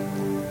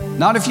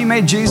 Not if you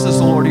made Jesus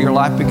the Lord of your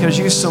life, because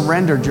you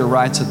surrendered your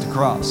rights at the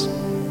cross.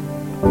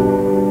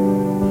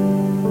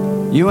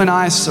 You and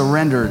I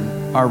surrendered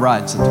our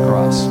rights at the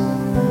cross.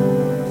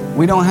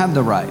 We don't have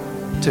the right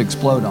to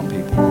explode on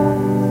people.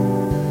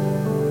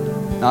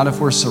 Not if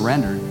we're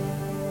surrendered.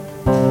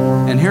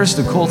 And here's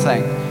the cool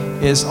thing,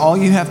 is all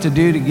you have to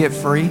do to get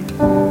free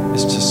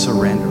is to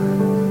surrender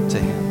to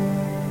him.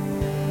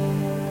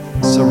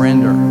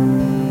 Surrender.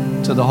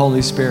 to the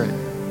Holy Spirit.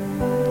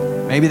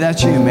 Maybe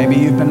that's you. Maybe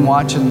you've been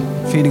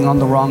feeding on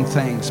the wrong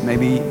things.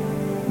 Maybe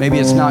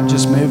it's not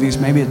just movies.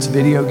 Maybe it's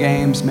video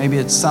games. Maybe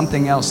it's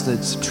something else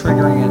that's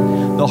triggering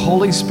it. The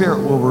Holy Spirit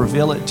will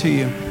reveal it to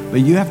you,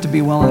 but you have to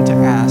be willing to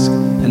ask,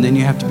 and then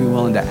you have to be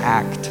willing to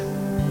act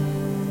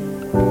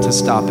to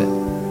stop it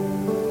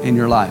in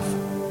your life.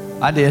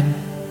 I did.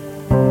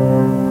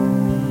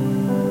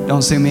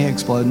 Don't see me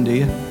exploding, do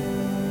you?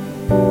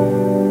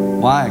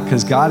 Why?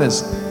 Because God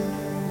has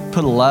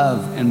put a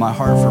love in my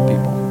heart for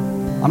people.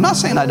 I'm not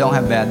saying I don't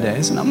have bad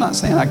days, and I'm not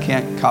saying I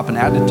can't cop an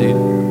attitude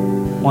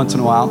once in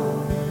a while.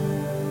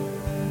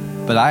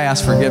 But I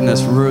ask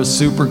forgiveness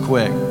super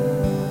quick.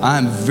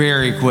 I'm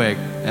very quick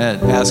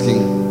at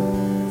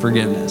asking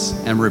forgiveness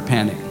and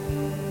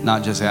repenting.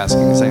 Not just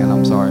asking, saying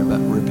I'm sorry, but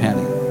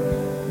repenting.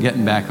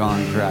 Getting back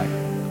on track.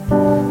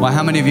 Well,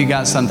 how many of you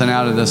got something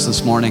out of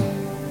this morning?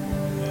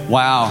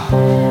 Wow.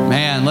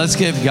 Man, let's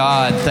give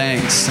God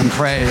thanks and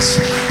praise.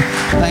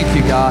 Thank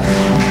you, God.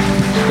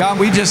 God,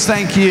 we just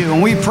thank you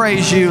and we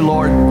praise you,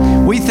 Lord.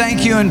 We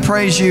thank you and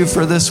praise you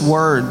for this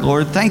word,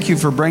 Lord. Thank you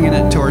for bringing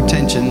it to our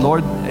attention.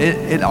 Lord,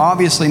 it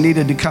obviously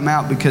needed to come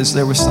out because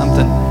there was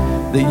something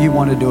that you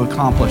wanted to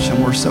accomplish,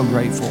 and we're so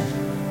grateful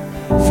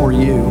for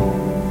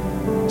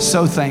you.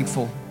 So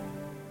thankful.